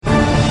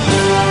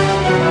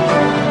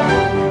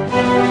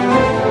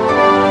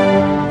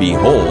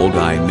Behold,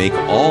 I make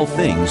all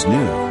things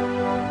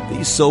new.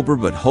 These sober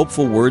but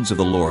hopeful words of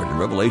the Lord in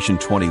Revelation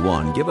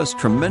 21 give us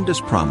tremendous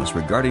promise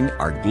regarding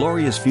our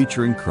glorious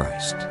future in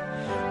Christ.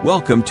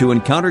 Welcome to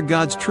Encounter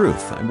God's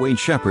Truth. I'm Wayne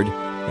Shepherd,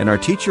 and our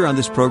teacher on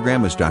this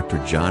program is Dr.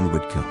 John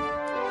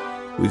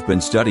Whitcomb. We've been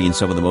studying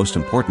some of the most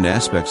important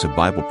aspects of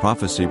Bible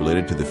prophecy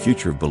related to the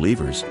future of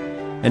believers,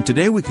 and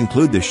today we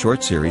conclude this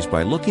short series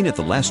by looking at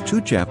the last 2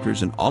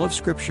 chapters in all of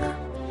Scripture.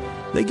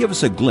 They give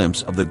us a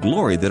glimpse of the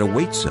glory that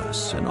awaits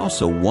us, and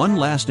also one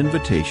last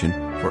invitation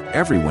for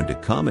everyone to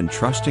come and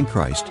trust in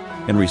Christ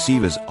and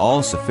receive His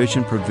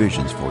all-sufficient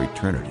provisions for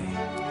eternity.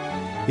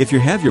 If you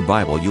have your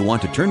Bible, you'll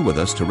want to turn with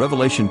us to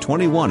Revelation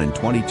 21 and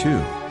 22.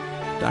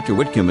 Dr.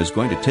 Whitcomb is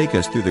going to take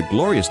us through the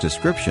glorious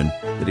description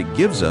that it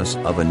gives us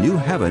of a new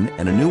heaven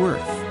and a new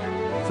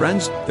earth.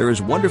 Friends, there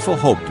is wonderful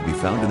hope to be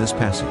found in this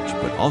passage,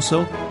 but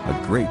also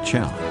a great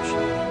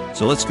challenge.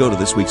 So let's go to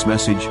this week's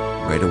message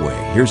right away.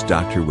 Here's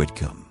Dr.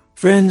 Whitcomb.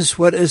 Friends,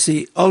 what is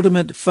the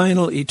ultimate,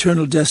 final,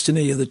 eternal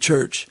destiny of the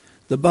church,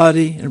 the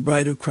body and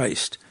bride of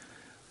Christ?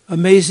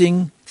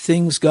 Amazing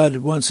things God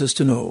wants us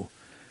to know.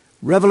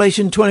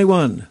 Revelation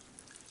 21,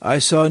 I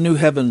saw a new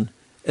heaven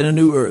and a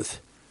new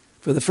earth.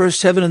 For the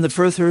first heaven and the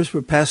first earth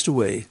were passed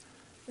away,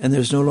 and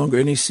there's no longer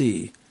any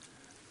sea.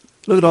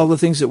 Look at all the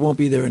things that won't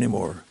be there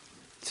anymore.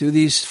 Through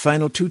these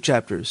final 2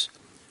 chapters,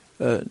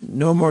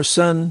 no more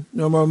sun,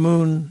 no more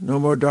moon, no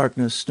more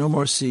darkness, no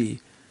more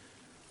sea.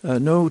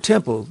 No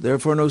temple,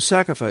 therefore no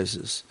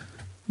sacrifices,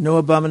 no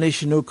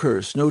abomination, no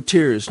curse, no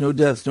tears, no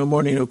death, no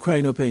mourning, no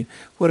crying, no pain.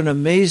 What an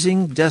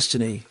amazing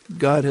destiny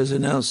God has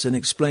announced and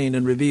explained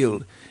and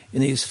revealed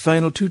in these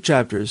final 2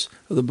 chapters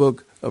of the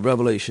book of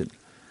Revelation.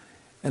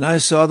 And I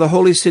saw the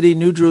holy city,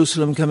 New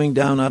Jerusalem, coming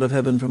down out of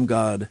heaven from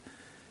God,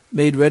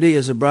 made ready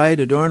as a bride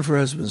adorned for her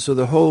husband. So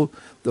the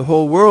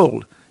whole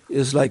world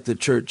is like the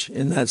church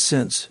in that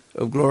sense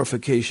of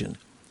glorification.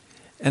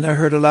 And I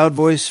heard a loud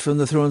voice from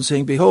the throne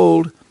saying,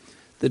 Behold,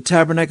 the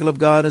tabernacle of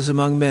God is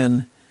among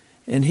men,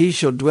 and He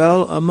shall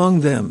dwell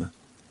among them,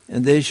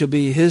 and they shall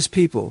be His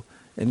people,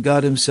 and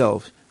God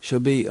Himself shall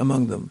be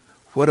among them.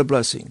 What a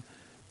blessing.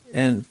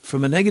 And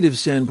from a negative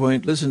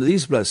standpoint, listen to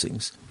these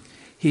blessings.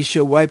 He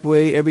shall wipe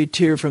away every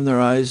tear from their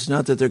eyes.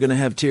 Not that they're going to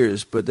have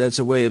tears, but that's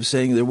a way of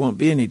saying there won't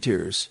be any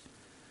tears.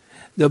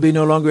 There'll be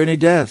no longer any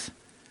death,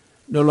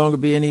 no longer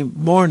be any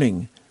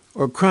mourning,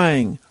 or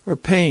crying, or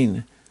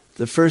pain.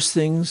 The first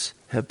things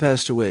have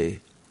passed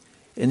away.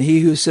 And He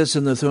who sits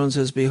on the throne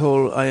says,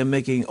 Behold, I am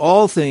making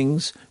all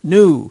things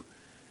new.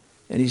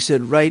 And He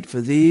said, Write,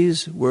 for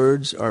these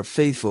words are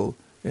faithful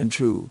and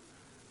true.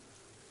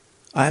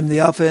 I am the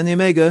Alpha and the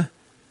Omega,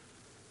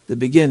 the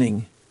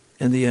beginning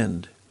and the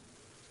end.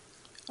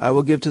 I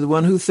will give to the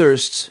one who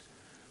thirsts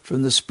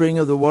from the spring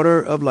of the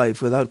water of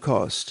life without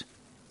cost.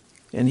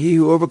 And he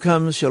who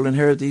overcomes shall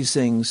inherit these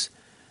things,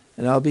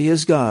 and I'll be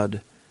his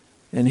God,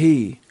 and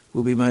he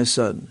will be my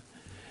son.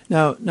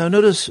 Now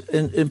notice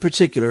in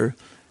particular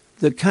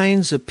the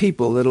kinds of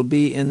people that'll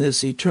be in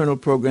this eternal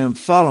program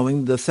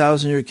following the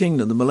 1,000-year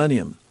kingdom, the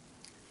millennium.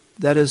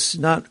 That is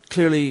not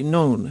clearly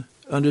known,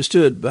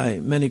 understood by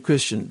many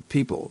Christian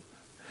people.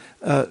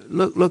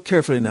 Look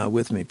carefully now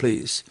with me,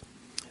 please.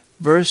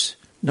 Verse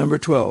number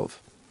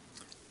 12.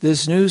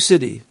 This new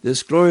city,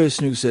 this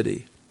glorious new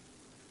city,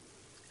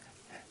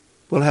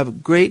 will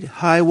have great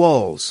high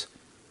walls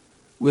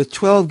with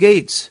 12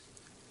 gates,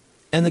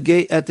 and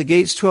at the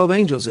gates 12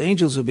 angels.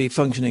 Angels will be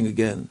functioning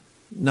again.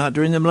 Not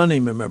during the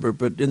millennium, remember,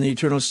 but in the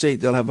eternal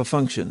state they'll have a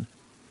function.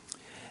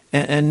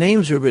 And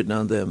names are written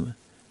on them,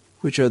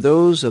 which are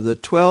those of the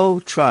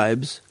 12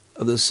 tribes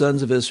of the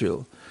sons of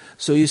Israel.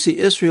 So you see,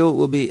 Israel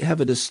will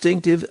have a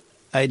distinctive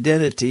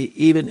identity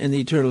even in the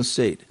eternal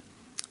state.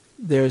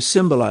 They're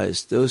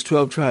symbolized, those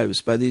 12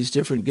 tribes, by these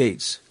different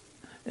gates.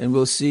 And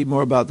we'll see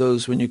more about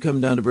those when you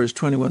come down to verse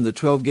 21. The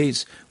 12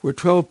 gates were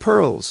 12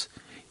 pearls.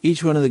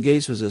 Each one of the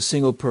gates was a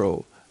single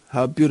pearl.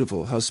 How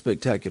beautiful, how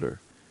spectacular.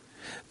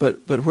 But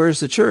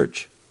where's the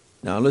church?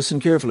 Now listen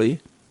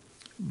carefully.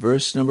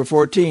 Verse number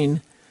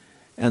 14.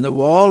 And the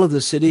wall of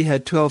the city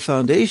had 12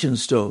 foundation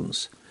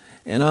stones,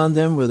 and on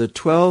them were the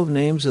 12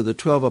 names of the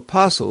 12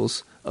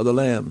 apostles of the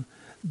Lamb.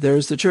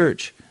 There's the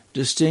church,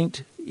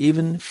 distinct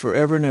even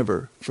forever and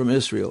ever from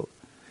Israel.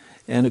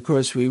 And of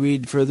course we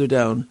read further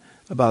down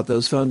about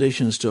those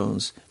foundation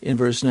stones in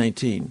verse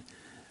 19.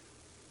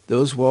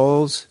 Those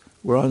walls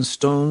were on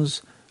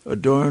stones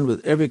adorned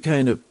with every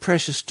kind of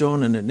precious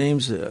stone, and it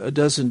names a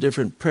dozen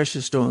different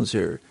precious stones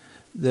here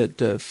that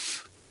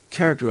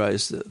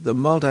characterize the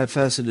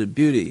multifaceted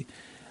beauty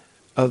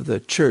of the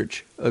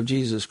church of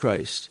Jesus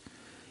Christ.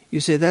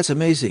 You say, that's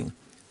amazing.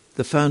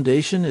 The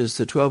foundation is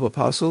the 12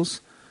 apostles?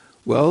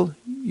 Well,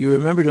 you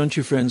remember, don't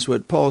you, friends,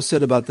 what Paul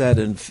said about that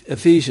in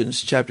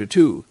Ephesians chapter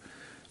 2.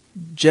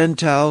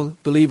 Gentile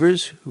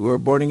believers who are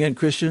born-again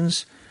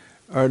Christians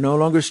are no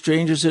longer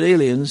strangers and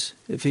aliens,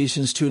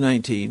 Ephesians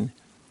 2:19,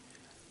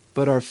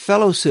 but are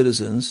fellow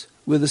citizens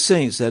with the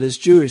saints, that is,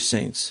 Jewish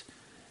saints,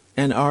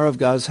 and are of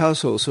God's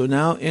household. So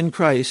now in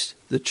Christ,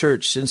 the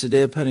church, since the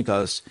day of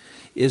Pentecost,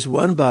 is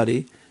one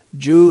body,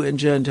 Jew and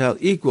Gentile,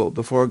 equal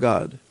before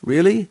God.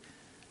 Really?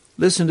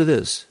 Listen to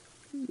this.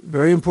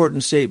 Very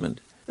important statement.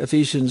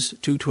 Ephesians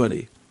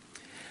 2:20.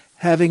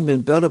 Having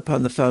been built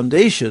upon the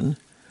foundation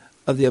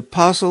of the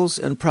apostles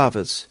and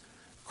prophets,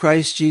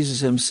 Christ Jesus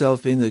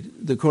himself being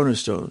the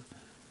cornerstone,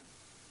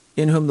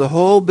 in whom the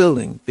whole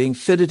building, being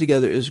fitted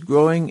together, is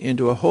growing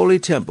into a holy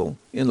temple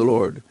in the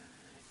Lord,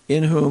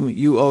 in whom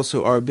you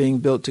also are being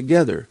built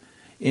together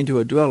into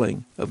a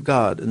dwelling of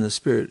God in the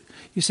Spirit.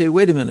 You say,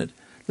 wait a minute,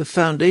 the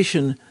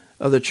foundation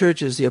of the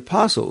church is the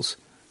apostles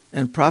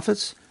and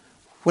prophets?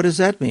 What does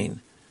that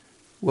mean?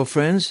 Well,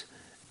 friends,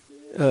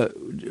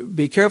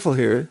 be careful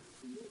here.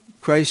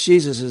 Christ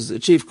Jesus is the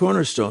chief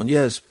cornerstone,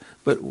 yes,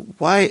 but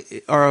why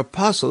are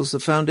apostles the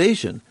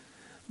foundation?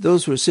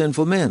 Those were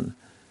sinful men.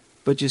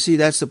 But you see,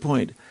 that's the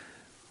point.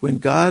 When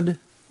God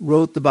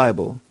wrote the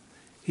Bible,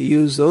 he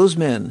used those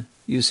men,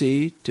 you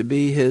see, to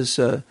be his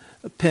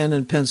pen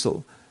and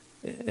pencil,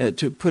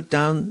 to put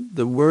down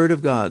the Word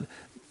of God.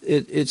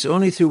 It's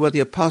only through what the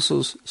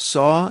apostles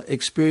saw,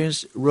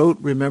 experienced, wrote,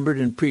 remembered,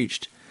 and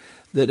preached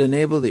that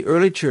enabled the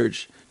early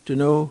church to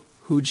know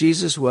who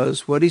Jesus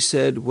was, what he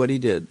said, what he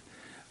did.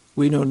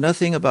 We know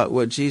nothing about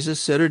what Jesus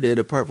said or did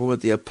apart from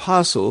what the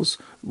apostles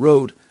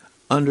wrote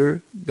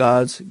under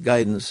God's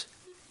guidance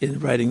in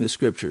writing the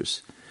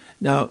Scriptures.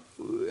 Now,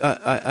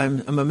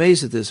 I'm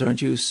amazed at this,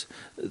 aren't you?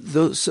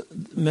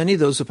 Many of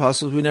those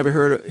apostles we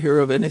never hear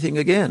of anything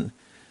again.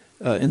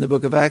 In the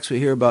book of Acts, we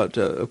hear about,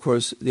 of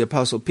course, the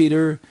Apostle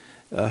Peter,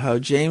 how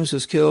James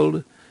was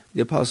killed,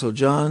 the Apostle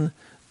John,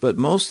 but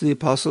most of the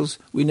apostles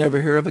we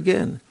never hear of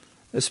again,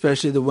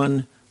 especially the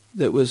one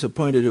that was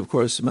appointed, of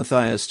course,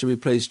 Matthias, to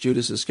replace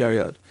Judas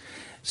Iscariot.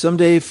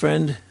 Someday,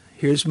 friend,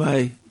 here's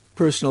my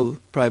personal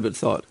private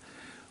thought.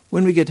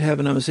 When we get to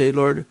heaven, I'm going to say,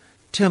 Lord,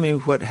 tell me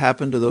what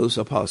happened to those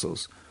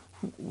apostles.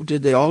 Were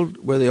they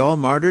all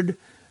martyred?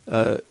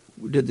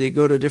 Did they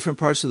go to different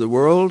parts of the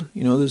world?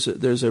 You know,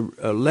 there's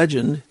a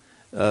legend.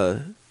 I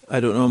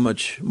don't know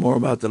much more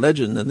about the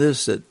legend than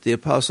this, that the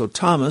Apostle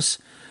Thomas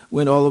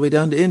went all the way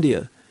down to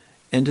India.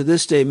 And to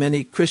this day,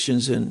 many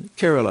Christians in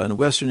Kerala and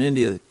Western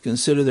India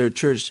consider their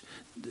church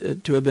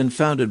to have been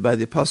founded by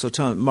the Apostle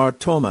Thomas, Mar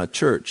Thoma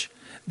Church.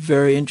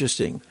 Very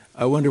interesting.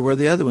 I wonder where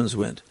the other ones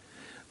went.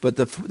 But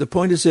the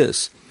point is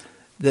this,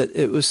 that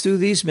it was through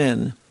these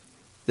men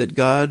that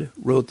God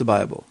wrote the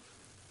Bible.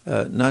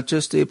 Not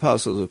just the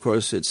apostles, of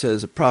course, it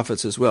says the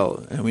prophets as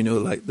well. And we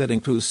know that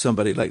includes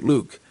somebody like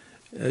Luke,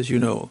 as you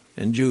know,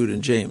 and Jude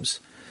and James.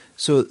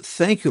 So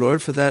thank you,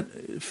 Lord, for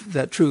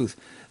that truth,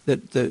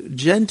 that the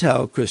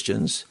Gentile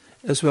Christians,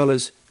 as well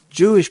as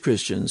Jewish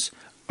Christians,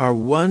 are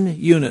one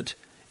unit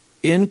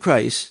in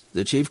Christ,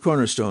 the chief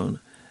cornerstone,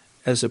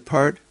 as a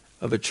part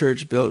of a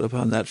church built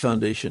upon that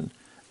foundation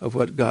of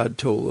what God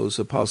told those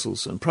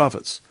apostles and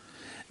prophets.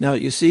 Now,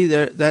 you see,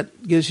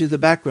 that gives you the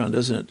background,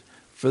 doesn't it,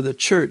 for the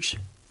church,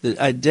 the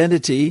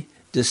identity,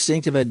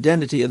 distinctive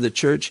identity of the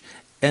church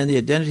and the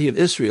identity of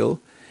Israel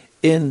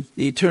in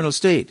the eternal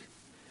state.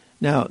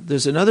 Now,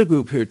 there's another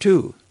group here,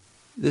 too.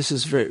 This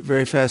is very,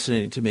 very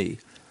fascinating to me.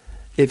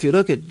 If you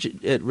look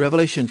at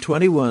Revelation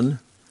 21,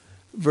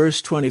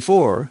 verse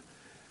 24,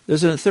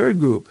 there's a third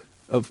group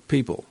of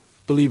people,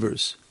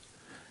 believers.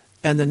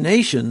 And the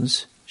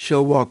nations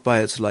shall walk by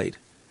its light,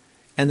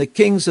 and the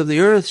kings of the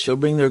earth shall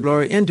bring their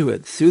glory into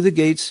it, through the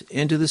gates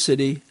into the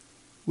city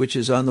which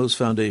is on those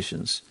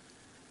foundations.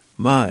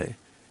 My,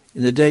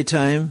 in the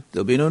daytime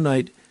there'll be no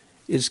night.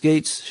 Its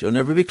gates shall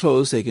never be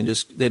closed.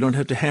 They don't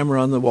have to hammer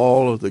on the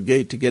wall or the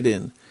gate to get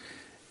in.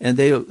 And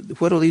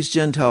what will these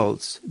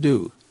Gentiles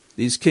do?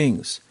 These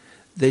kings,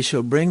 they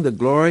shall bring the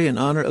glory and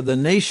honor of the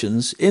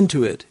nations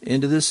into it,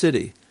 into the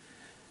city.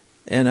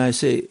 And I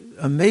say,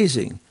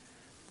 amazing.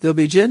 They'll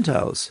be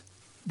Gentiles.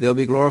 They'll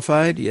be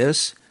glorified,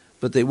 yes,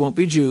 but they won't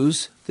be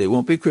Jews. They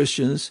won't be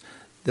Christians.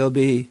 They'll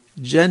be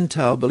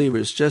Gentile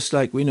believers, just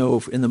like we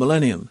know in the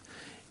millennium.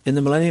 In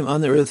the millennium on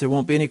the earth, there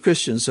won't be any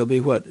Christians. There'll be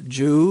what?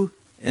 Jew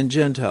and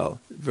Gentile.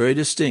 Very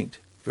distinct,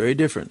 very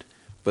different,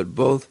 but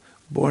both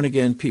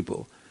born-again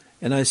people.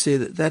 And I say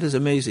that is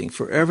amazing.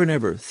 Forever and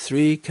ever,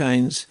 three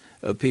kinds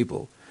of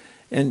people.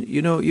 And, you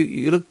know,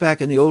 you look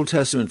back in the Old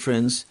Testament,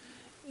 friends,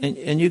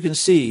 and you can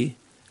see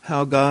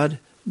how God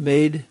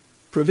made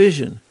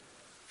provision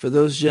for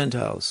those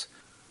Gentiles.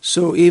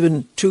 So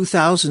even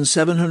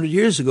 2,700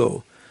 years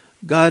ago,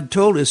 God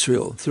told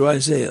Israel through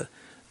Isaiah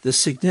the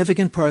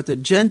significant part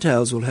that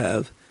Gentiles will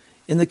have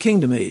in the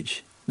kingdom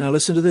age. Now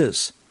listen to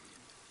this.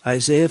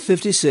 Isaiah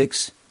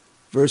 56,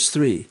 verse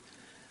 3.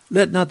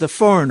 Let not the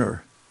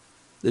foreigner,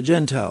 the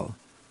Gentile,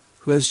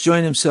 who has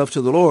joined himself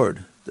to the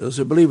Lord, those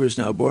are believers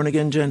now,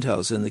 born-again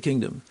Gentiles in the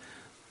kingdom,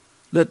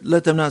 let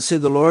them not say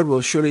the Lord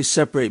will surely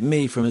separate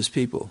me from his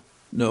people.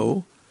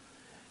 No,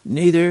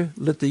 neither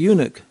let the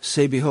eunuch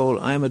say, behold,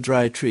 I am a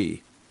dry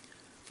tree.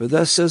 For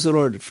thus says the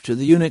Lord, to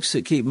the eunuchs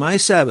that keep my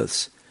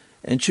Sabbaths,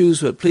 and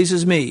choose what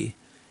pleases me,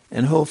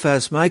 and hold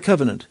fast my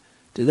covenant,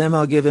 to them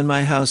I'll give in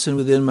my house and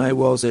within my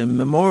walls a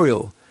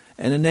memorial,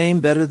 and a name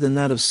better than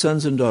that of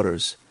sons and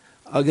daughters.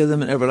 I'll give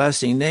them an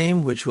everlasting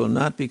name which will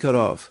not be cut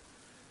off.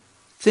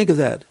 Think of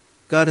that.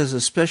 God has a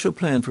special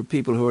plan for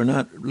people who are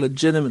not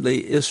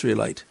legitimately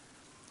Israelite.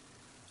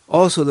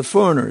 Also the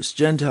foreigners,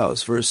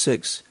 Gentiles, verse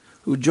 6,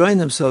 who join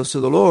themselves to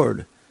the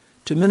Lord,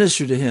 to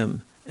minister to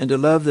him, and to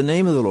love the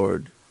name of the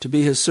Lord, to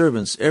be his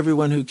servants,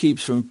 everyone who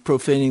keeps from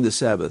profaning the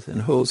Sabbath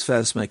and holds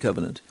fast my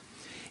covenant.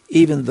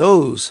 Even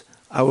those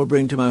I will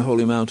bring to my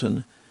holy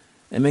mountain,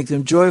 and make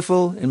them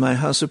joyful in my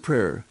house of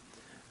prayer.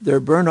 Their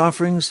burnt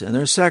offerings and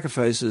their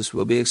sacrifices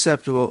will be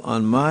acceptable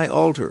on my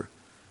altar,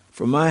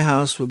 for my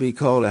house will be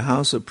called a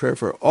house of prayer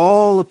for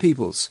all the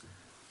peoples.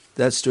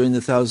 That's during the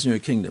 1,000-year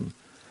kingdom.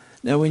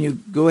 Now when you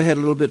go ahead a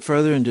little bit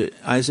further into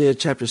Isaiah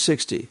chapter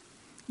 60,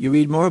 you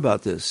read more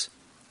about this.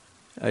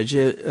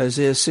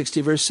 Isaiah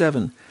 60 verse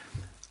 7,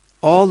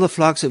 all the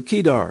flocks of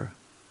Kedar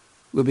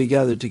will be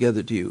gathered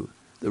together to you.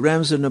 The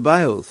rams of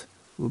Nebaioth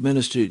will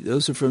minister to you.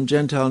 Those are from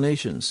Gentile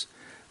nations.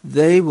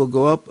 They will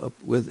go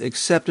up with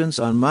acceptance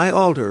on my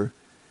altar,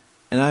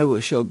 and I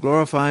shall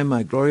glorify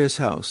my glorious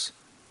house.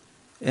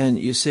 And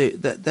you say,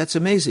 that's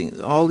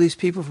amazing. All these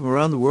people from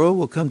around the world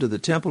will come to the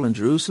temple in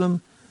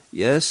Jerusalem?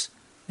 Yes.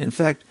 In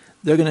fact,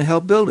 they're going to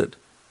help build it.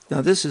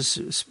 Now this is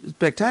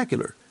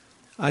spectacular.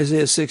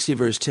 Isaiah 60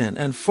 verse 10,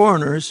 and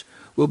foreigners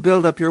will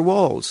build up your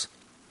walls,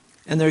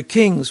 and their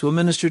kings will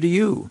minister to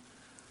you.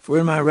 For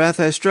in my wrath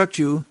I struck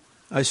you,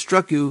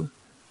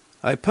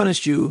 I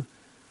punished you,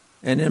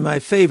 and in my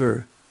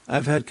favor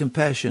I've had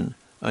compassion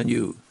on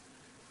you.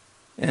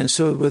 And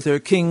so with their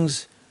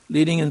kings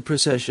leading in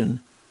procession,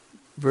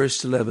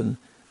 verse 11,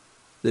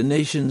 the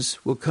nations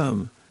will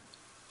come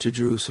to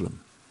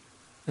Jerusalem.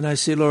 And I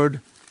say, Lord,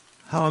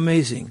 how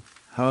amazing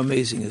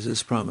is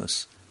this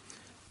promise.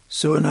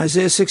 So in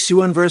Isaiah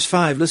 61 verse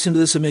 5, listen to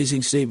this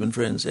amazing statement,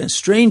 friends. And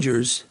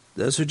strangers,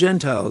 those are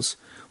Gentiles,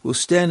 will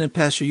stand and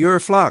pasture your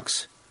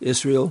flocks,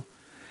 Israel.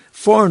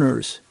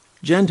 Foreigners,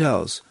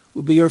 Gentiles,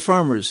 will be your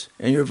farmers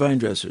and your vine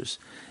dressers.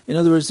 In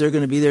other words, they're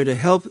going to be there to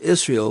help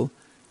Israel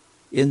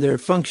in their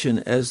function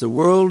as the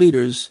world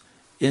leaders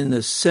in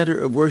the center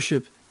of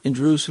worship in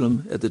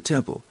Jerusalem at the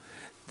temple.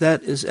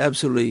 That is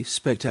absolutely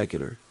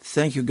spectacular.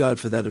 Thank you, God,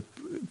 for that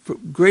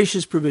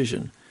gracious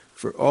provision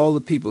for all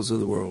the peoples of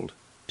the world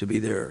to be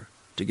there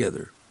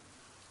together.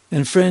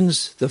 And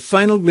friends, the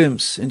final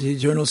glimpse into the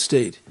eternal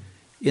state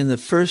in the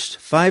first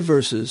 5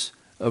 verses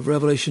of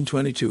Revelation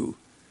 22.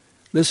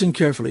 Listen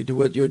carefully to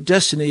what your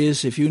destiny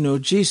is if you know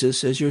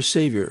Jesus as your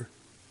Savior.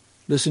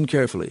 Listen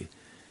carefully.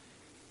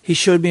 He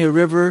showed me a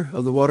river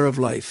of the water of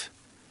life,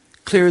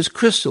 clear as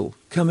crystal,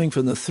 coming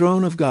from the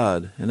throne of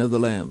God and of the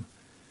Lamb.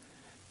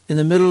 In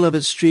the middle of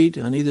its street,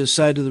 on either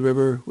side of the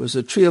river, was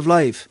a tree of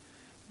life,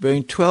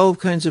 bearing 12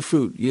 kinds of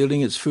fruit,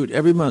 yielding its fruit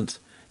every month.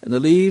 And the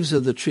leaves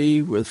of the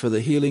tree were for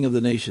the healing of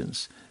the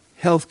nations,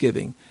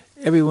 health-giving.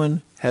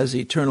 Everyone has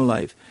eternal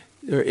life.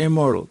 They're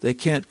immortal. They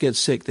can't get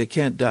sick. They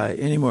can't die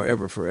anymore,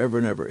 ever, forever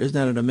and ever. Isn't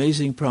that an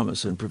amazing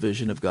promise and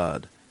provision of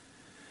God?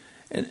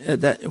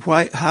 And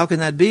how can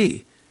that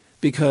be?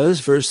 Because,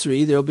 verse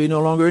 3, there will be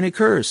no longer any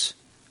curse.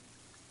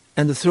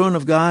 And the throne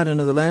of God and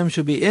of the Lamb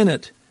shall be in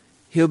it.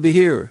 He'll be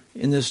here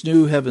in this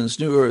new heavens,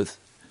 new earth.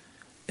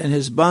 And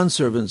his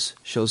bondservants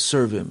shall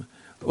serve him.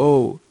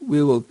 Oh,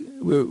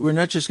 we're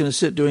not just going to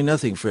sit doing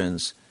nothing,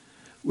 friends.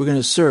 We're going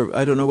to serve.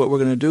 I don't know what we're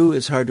going to do.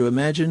 It's hard to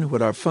imagine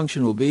what our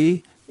function will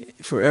be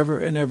forever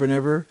and ever and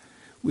ever.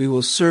 We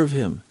will serve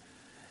him.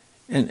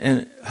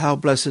 And how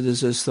blessed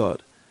is this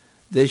thought.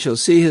 They shall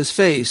see his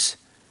face,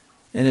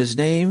 and his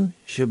name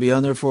shall be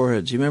on their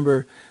foreheads. You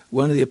remember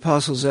one of the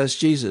apostles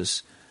asked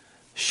Jesus,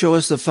 show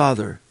us the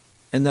Father,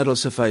 and that'll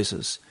suffice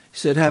us. He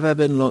said, have I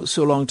been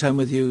so long time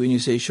with you? And you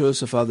say, show us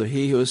the Father.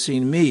 He who has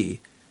seen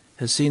me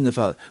has seen the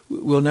Father.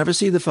 We'll never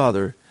see the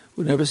Father.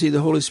 We'll never see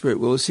the Holy Spirit.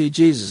 We'll see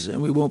Jesus,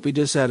 and we won't be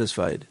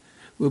dissatisfied.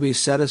 We'll be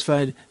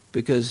satisfied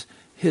because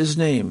his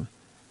name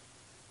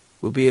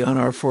will be on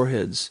our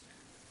foreheads,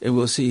 and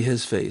we'll see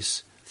his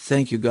face.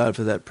 Thank you, God,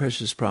 for that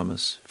precious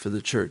promise for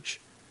the church.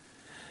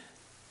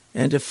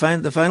 And to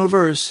find the final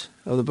verse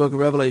of the book of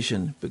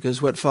Revelation,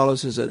 because what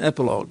follows is an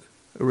epilogue,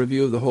 a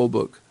review of the whole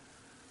book.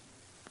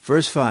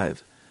 Verse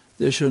 5,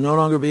 there shall no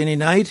longer be any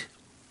night,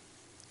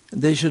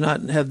 and they shall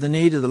not have the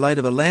need of the light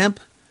of a lamp,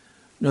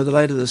 nor the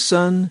light of the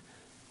sun.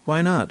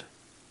 Why not?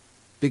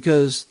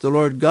 Because the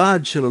Lord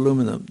God shall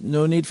illumine them.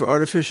 No need for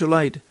artificial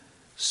light.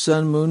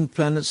 Sun, moon,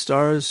 planets,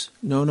 stars.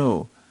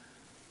 No.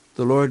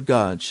 The Lord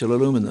God shall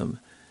illumine them.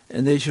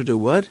 And they shall do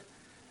what?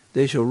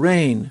 They shall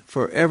reign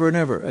forever and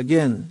ever.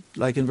 Again,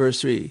 like in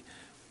verse 3,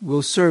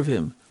 we'll serve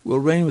him. We'll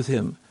reign with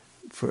him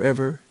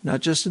forever.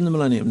 Not just in the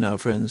millennium now,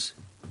 friends,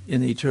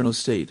 in the eternal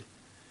state.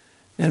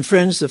 And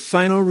friends, the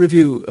final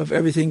review of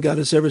everything God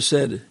has ever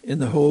said in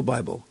the whole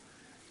Bible.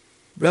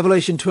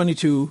 Revelation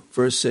 22,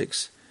 verse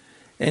 6.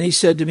 And he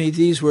said to me,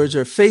 these words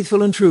are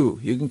faithful and true.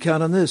 You can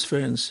count on this,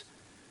 friends.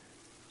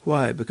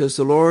 Why? Because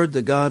the Lord,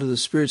 the God of the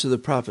spirits of the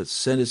prophets,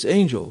 sent his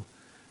angel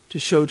to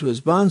show to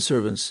his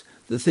bondservants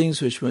the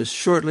things which must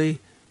shortly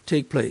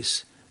take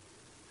place.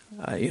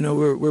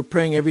 We're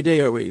praying every day,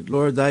 aren't we?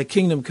 Lord, thy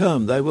kingdom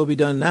come, thy will be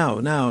done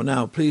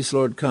now. Please,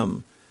 Lord,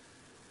 come.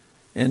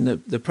 And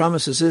the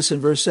promise is this in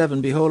verse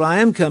 7, behold, I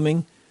am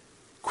coming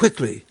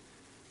quickly.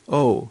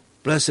 Oh,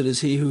 blessed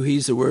is he who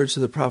heeds the words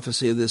of the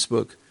prophecy of this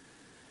book.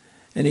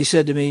 And he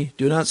said to me,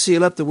 do not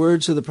seal up the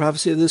words of the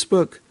prophecy of this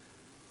book.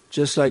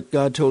 Just like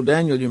God told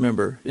Daniel, you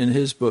remember, in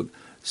his book,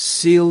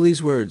 seal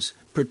these words,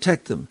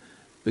 protect them,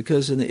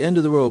 because in the end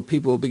of the world,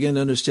 people will begin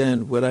to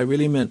understand what I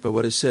really meant by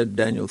what I said,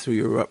 Daniel, through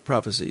your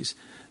prophecies.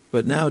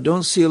 But now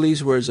don't seal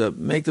these words up.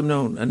 Make them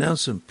known.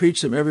 Announce them.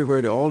 Preach them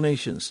everywhere to all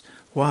nations.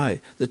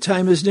 Why? The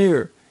time is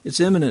near. It's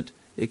imminent.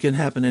 It can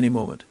happen any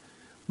moment.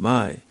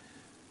 My.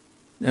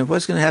 Now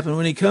what's going to happen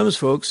when he comes,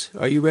 folks?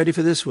 Are you ready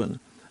for this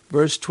one?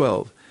 Verse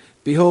 12.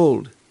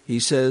 Behold, he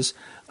says,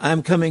 I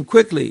am coming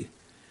quickly,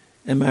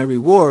 and my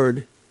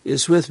reward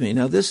is with me.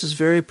 Now this is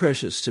very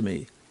precious to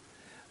me.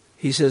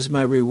 He says,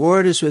 my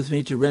reward is with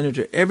me to render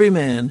to every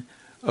man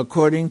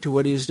according to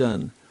what he has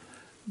done.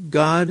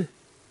 God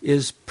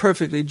is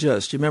perfectly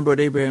just. You remember what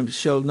Abraham,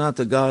 shall not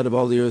the God of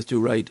all the earth do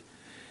right?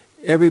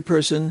 Every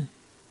person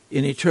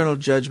in eternal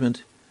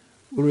judgment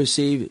will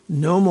receive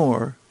no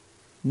more,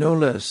 no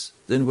less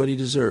than what he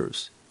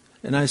deserves.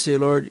 And I say,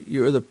 Lord,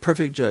 you are the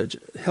perfect judge.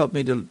 Help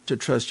me to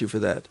trust you for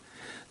that.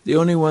 The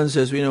only ones,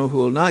 as we know, who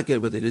will not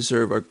get what they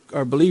deserve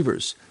are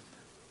believers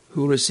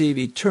who will receive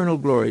eternal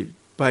glory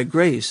by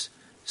grace,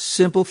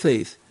 simple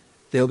faith.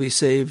 They'll be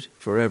saved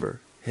forever.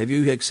 Have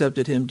you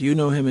accepted him? Do you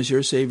know him as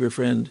your Savior,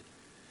 friend?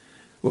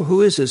 Well,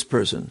 who is this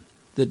person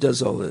that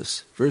does all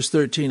this? Verse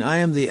 13, I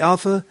am the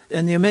Alpha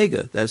and the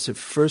Omega. That's the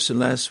first and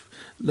last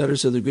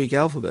letters of the Greek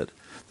alphabet.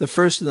 The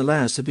first and the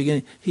last, the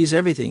beginning. He's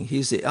everything.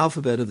 He's the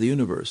alphabet of the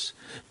universe.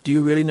 Do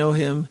you really know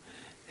him?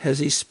 Has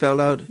he spelled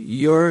out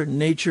your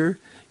nature,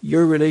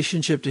 your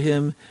relationship to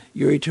him,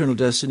 your eternal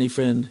destiny,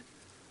 friend?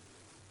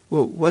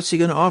 Well, what's he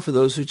going to offer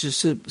those who just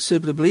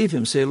simply believe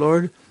him? Say,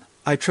 Lord,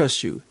 I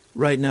trust you.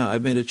 Right now,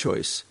 I've made a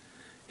choice.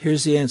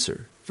 Here's the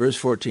answer. Verse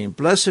 14,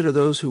 blessed are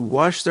those who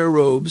wash their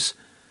robes,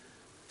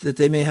 that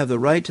they may have the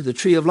right to the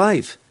tree of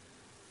life,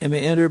 and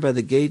may enter by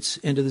the gates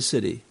into the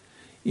city.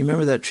 You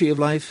remember that tree of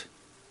life?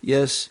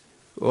 Yes,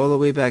 all the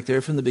way back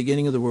there from the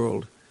beginning of the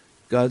world.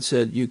 God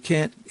said, you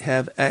can't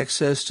have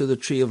access to the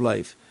tree of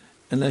life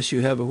unless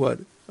you have a what?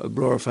 A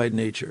glorified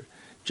nature.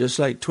 Just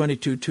like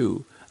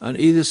 22:2, on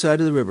either side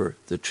of the river,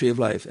 the tree of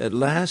life. At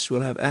last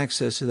we'll have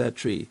access to that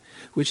tree,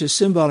 which is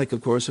symbolic,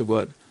 of course, of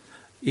what?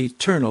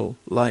 Eternal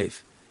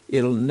life.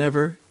 It'll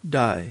never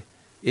die.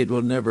 It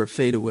will never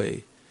fade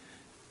away.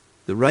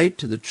 The right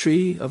to the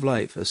tree of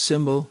life, a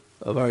symbol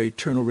of our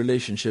eternal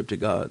relationship to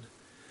God.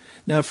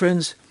 Now,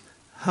 friends,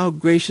 how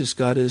gracious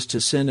God is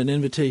to send an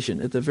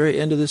invitation at the very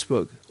end of this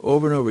book.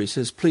 Over and over, he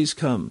says, please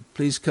come,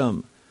 please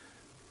come.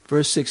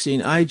 Verse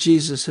 16, I,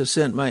 Jesus, have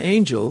sent my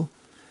angel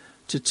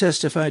to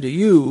testify to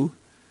you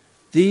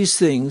these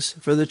things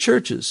for the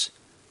churches.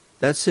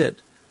 That's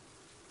it.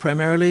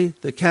 Primarily,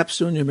 the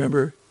capstone, you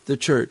remember, the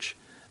church.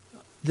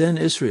 Then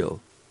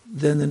Israel,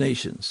 then the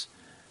nations.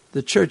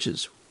 The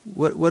churches,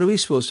 what are we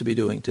supposed to be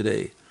doing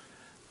today?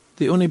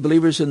 The only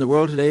believers in the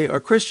world today are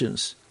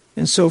Christians.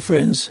 And so,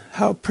 friends,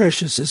 how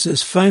precious is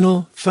this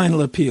final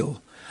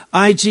appeal.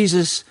 I,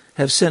 Jesus,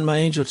 have sent my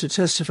angel to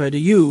testify to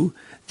you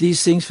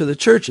these things for the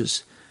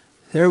churches.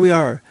 There we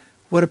are.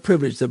 What a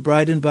privilege, the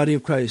bride and body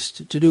of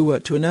Christ, to do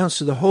what? To announce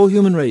to the whole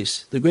human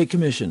race, the Great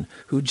Commission,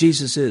 who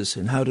Jesus is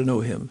and how to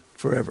know him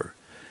forever.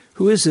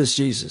 Who is this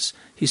Jesus?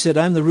 He said,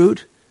 I'm the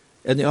root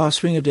and the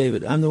offspring of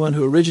David. I'm the one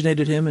who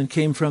originated him and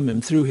came from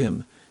him through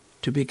him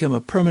to become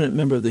a permanent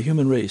member of the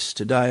human race,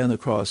 to die on the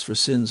cross for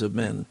sins of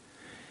men.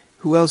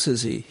 Who else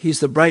is he? He's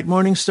the bright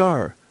morning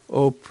star.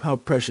 Oh, how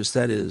precious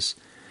that is.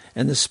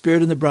 And the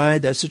Spirit and the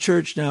bride, that's the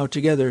church now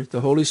together.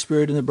 The Holy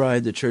Spirit and the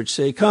bride, the church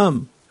say,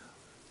 come.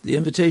 The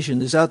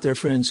invitation is out there,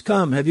 friends.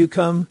 Come. Have you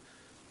come?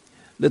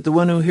 Let the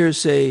one who hears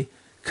say,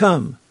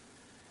 come.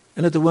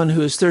 And let the one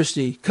who is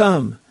thirsty,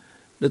 come.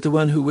 Let the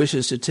one who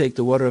wishes to take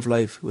the water of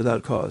life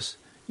without cost.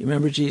 You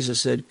remember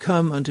Jesus said,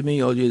 come unto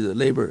me, all you that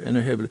labor and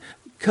are heavy.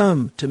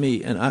 Come to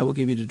me, and I will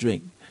give you to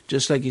drink.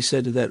 Just like he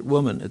said to that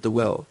woman at the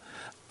well.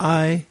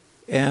 I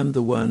am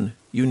the one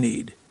you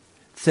need.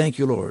 Thank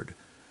you, Lord.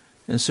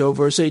 And so,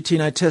 verse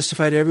 18, I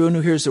testify to everyone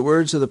who hears the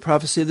words of the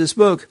prophecy of this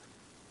book.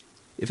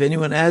 If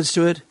anyone adds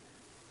to it,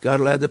 God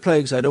will add the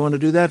plagues. I don't want to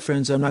do that,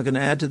 friends. I'm not going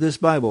to add to this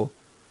Bible.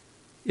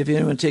 If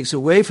anyone takes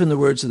away from the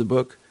words of the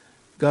book,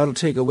 God will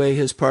take away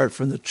his part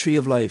from the tree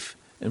of life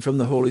and from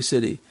the holy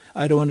city.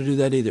 I don't want to do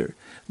that either.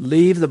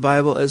 Leave the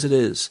Bible as it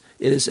is.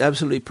 It is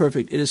absolutely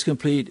perfect. It is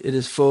complete. It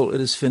is full. It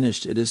is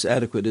finished. It is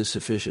adequate. It is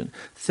sufficient.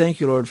 Thank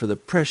you, Lord, for the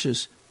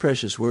precious,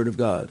 precious word of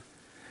God.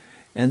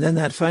 And then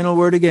that final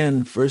word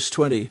again, verse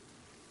 20,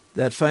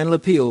 that final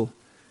appeal.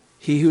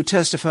 He who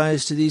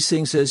testifies to these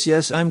things says,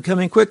 yes, I'm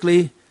coming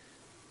quickly.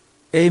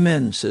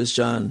 Amen, says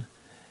John.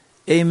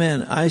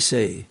 Amen, I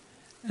say.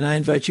 And I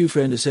invite you,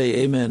 friend, to say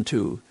amen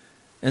too.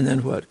 And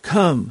then what?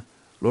 Come,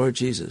 Lord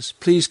Jesus.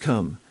 Please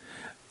come.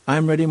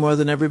 I'm ready more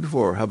than ever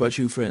before. How about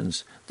you,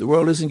 friends? The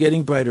world isn't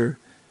getting brighter.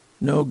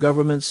 No,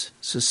 governments,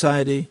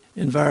 society,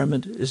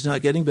 environment is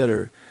not getting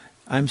better.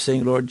 I'm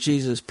saying, Lord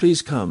Jesus,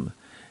 please come.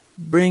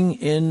 Bring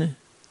in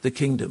the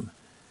kingdom.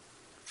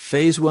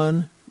 Phase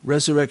 1,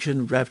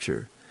 resurrection,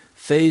 rapture.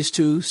 Phase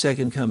 2,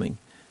 second coming.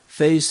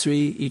 Phase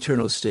 3,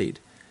 eternal state.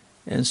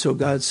 And so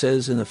God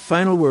says in the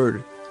final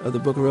word of the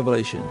book of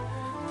Revelation,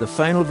 the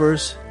final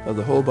verse of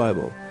the whole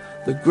Bible.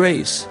 The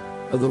grace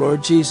of the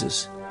Lord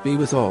Jesus be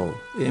with all.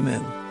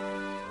 Amen.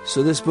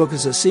 So this book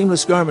is a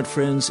seamless garment,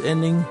 friends,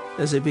 ending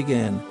as it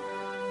began,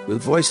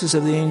 with voices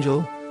of the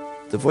angel,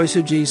 the voice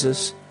of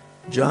Jesus,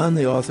 John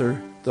the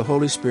author, the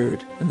Holy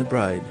Spirit, and the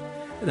bride.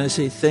 And I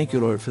say thank you,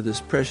 Lord, for this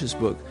precious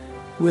book,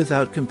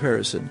 without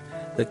comparison,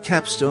 the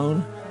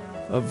capstone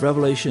of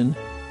revelation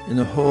in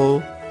the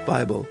whole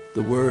Bible,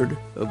 the Word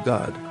of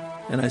God.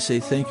 And I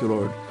say thank you,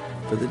 Lord,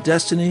 for the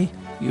destiny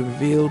you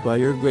revealed by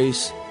your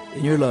grace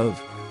and your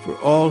love for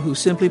all who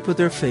simply put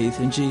their faith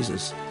in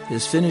Jesus,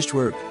 his finished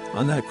work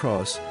on that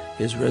cross,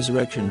 his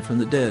resurrection from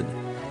the dead.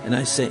 And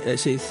I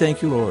say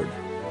thank you, Lord.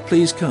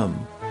 Please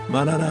come.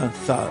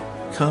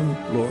 Maranatha. Come,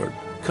 Lord.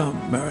 Come,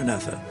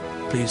 Maranatha.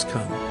 Please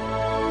come.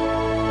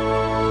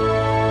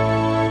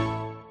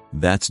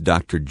 That's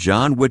Dr.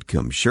 John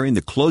Whitcomb sharing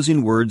the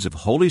closing words of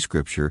Holy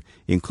Scripture,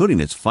 including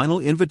its final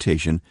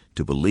invitation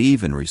to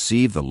believe and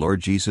receive the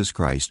Lord Jesus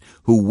Christ,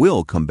 who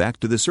will come back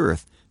to this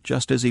earth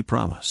just as he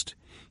promised.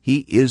 He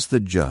is the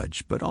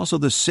judge, but also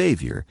the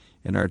Savior,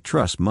 and our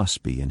trust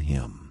must be in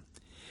him.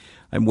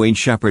 I'm Wayne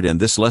Shepherd, and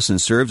this lesson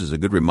serves as a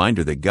good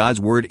reminder that God's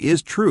Word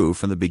is true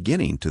from the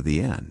beginning to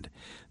the end.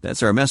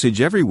 That's our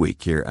message every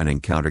week here on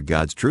Encounter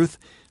God's Truth,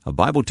 a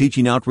Bible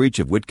teaching outreach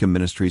of Whitcomb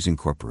Ministries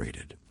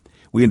Incorporated.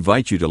 We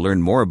invite you to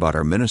learn more about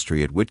our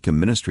ministry at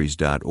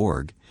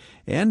whitcombministries.org,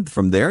 and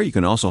from there you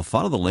can also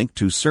follow the link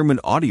to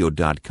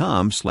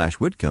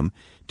sermonaudio.com/Whitcomb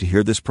to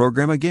hear this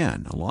program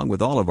again, along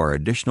with all of our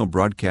additional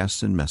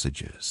broadcasts and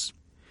messages.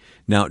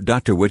 Now,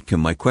 Dr. Whitcomb,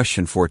 my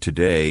question for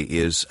today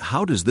is,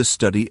 how does this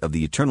study of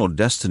the eternal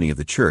destiny of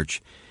the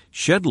church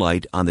shed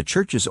light on the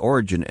church's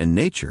origin and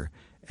nature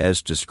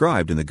as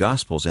described in the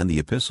Gospels and the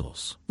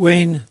Epistles?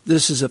 Wayne,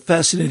 this is a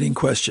fascinating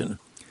question.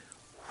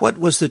 What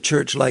was the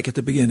church like at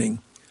the beginning?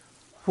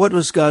 What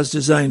was God's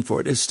design for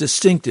it, its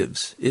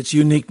distinctives, its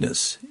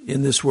uniqueness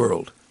in this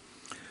world?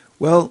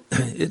 Well,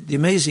 the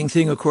amazing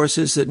thing, of course,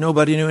 is that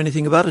nobody knew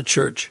anything about a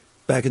church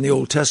back in the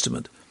Old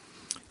Testament.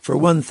 For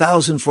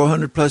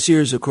 1,400 plus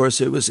years, of course,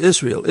 it was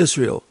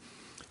Israel.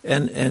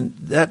 And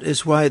that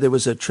is why there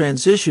was a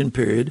transition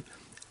period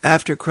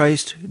after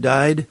Christ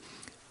died,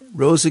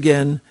 rose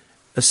again,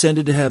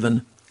 ascended to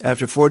heaven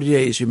after 40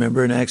 days,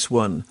 remember in Acts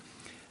 1.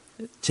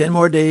 10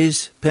 more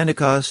days,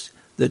 Pentecost,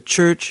 the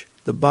church,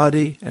 the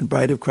body and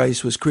bride of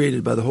Christ was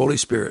created by the Holy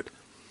Spirit.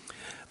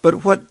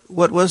 But what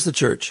was the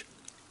church?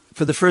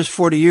 For the first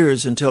 40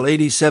 years until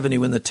AD 70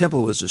 when the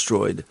temple was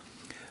destroyed,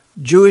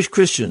 Jewish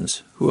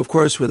Christians, who of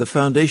course were the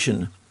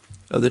foundation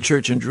of the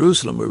church in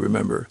Jerusalem, we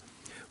remember,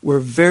 were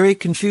very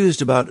confused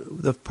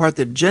about the part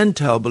that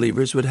Gentile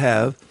believers would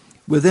have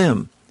with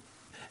them.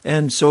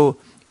 And so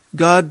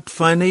God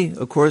finally,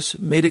 of course,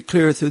 made it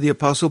clear through the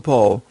Apostle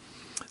Paul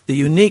the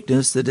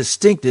uniqueness, the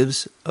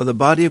distinctives of the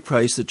body of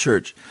Christ, the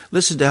church.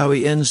 Listen to how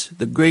he ends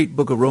the great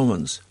book of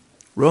Romans.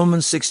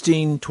 Romans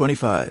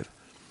 16:25.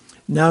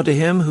 Now to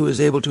him who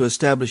is able to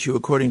establish you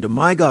according to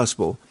my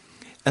gospel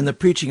and the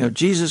preaching of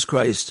Jesus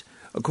Christ,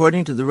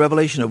 according to the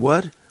revelation of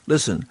what?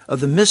 Listen,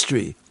 of the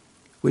mystery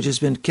which has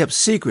been kept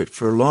secret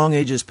for long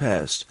ages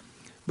past,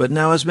 but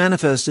now is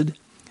manifested,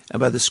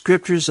 and by the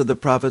scriptures of the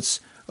prophets,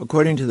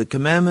 according to the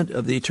commandment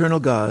of the eternal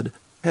God,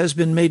 has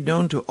been made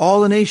known to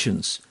all the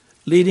nations,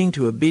 leading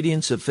to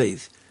obedience of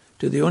faith.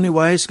 To the only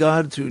wise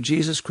God, through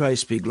Jesus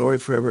Christ, be glory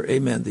forever.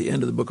 Amen. The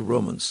end of the book of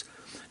Romans.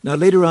 Now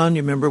later on,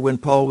 you remember when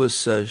Paul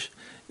was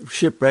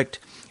shipwrecked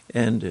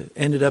and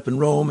ended up in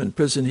Rome in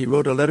prison, he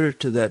wrote a letter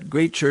to that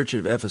great church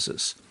of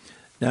Ephesus.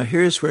 Now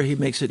here's where he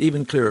makes it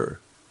even clearer.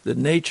 The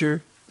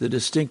nature, the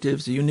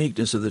distinctives, the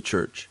uniqueness of the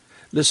church.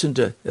 Listen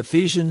to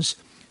Ephesians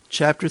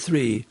chapter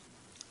 3,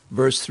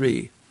 verse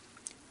 3.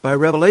 By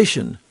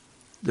revelation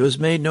there was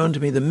made known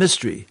to me the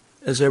mystery,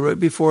 as I wrote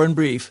before in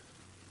brief,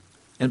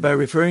 and by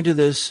referring to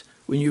this,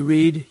 when you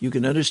read, you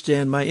can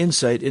understand my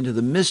insight into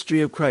the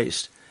mystery of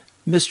Christ.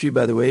 Mystery,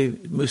 by the way,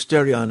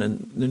 mysterion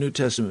in the New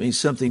Testament, means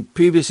something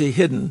previously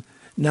hidden,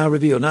 now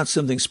revealed, not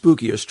something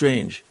spooky or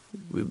strange.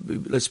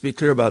 Let's be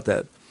clear about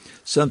that.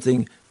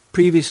 Something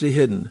previously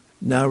hidden,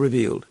 now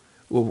revealed.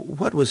 Well,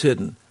 what was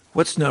hidden?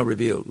 What's now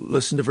revealed?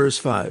 Listen to verse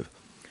 5.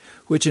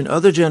 Which in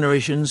other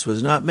generations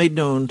was not made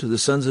known to the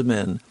sons of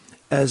men,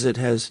 as it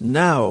has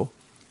now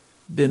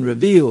been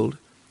revealed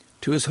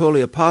to his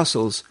holy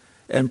apostles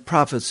and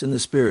prophets in the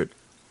Spirit.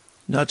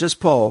 Not just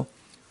Paul,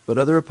 but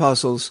other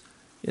apostles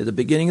at the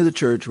beginning of the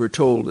church were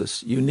told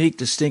this unique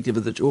distinctive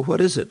of the church. Well,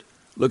 what is it?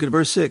 Look at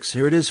verse 6.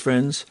 Here it is,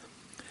 friends.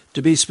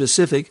 To be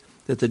specific,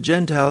 that the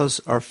Gentiles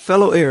are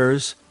fellow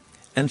heirs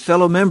and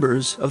fellow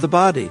members of the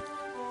body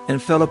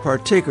and fellow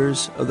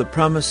partakers of the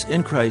promise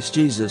in Christ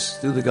Jesus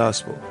through the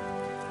gospel.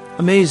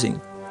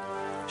 Amazing.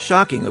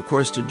 Shocking, of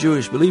course, to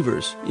Jewish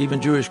believers,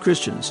 even Jewish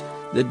Christians,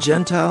 that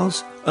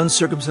Gentiles,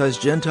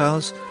 uncircumcised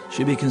Gentiles,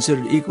 should be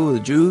considered equal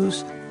to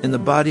Jews in the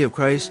body of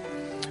Christ.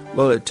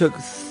 Well, it took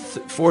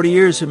 40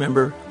 years,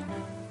 remember,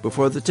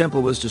 before the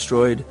temple was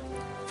destroyed,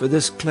 for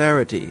this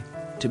clarity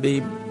to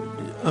be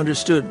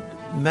understood,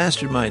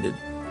 masterminded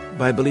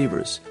by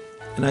believers.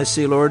 And I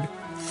say, Lord,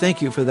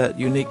 Thank you for that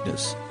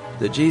uniqueness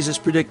that Jesus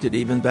predicted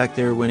even back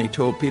there when he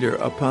told Peter,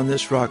 "Upon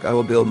this rock I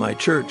will build my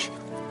church."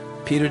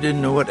 Peter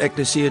didn't know what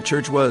ecclesia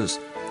church was.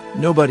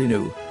 Nobody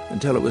knew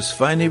until it was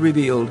finally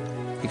revealed,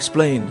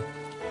 explained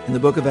in the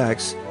book of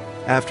Acts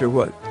after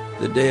what?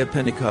 The day of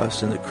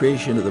Pentecost and the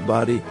creation of the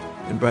body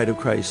and bride of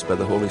Christ by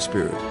the Holy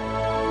Spirit.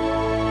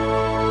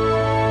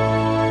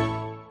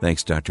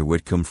 Thanks, Dr.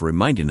 Whitcomb, for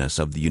reminding us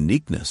of the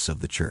uniqueness of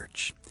the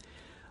church.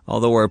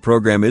 Although our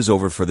program is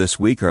over for this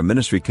week, our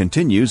ministry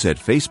continues at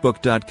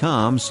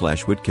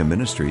facebook.com/Whitcomb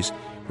Ministries,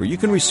 where you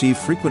can receive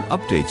frequent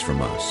updates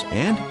from us,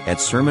 and at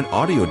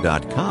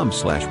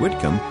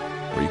sermonaudio.com/Whitcomb,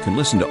 where you can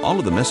listen to all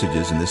of the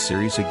messages in this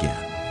series again.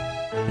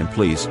 And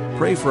please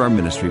pray for our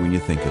ministry when you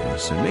think of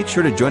us, and make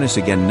sure to join us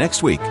again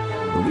next week,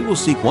 when we will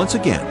seek once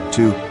again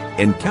to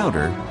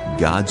encounter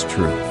God's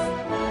truth.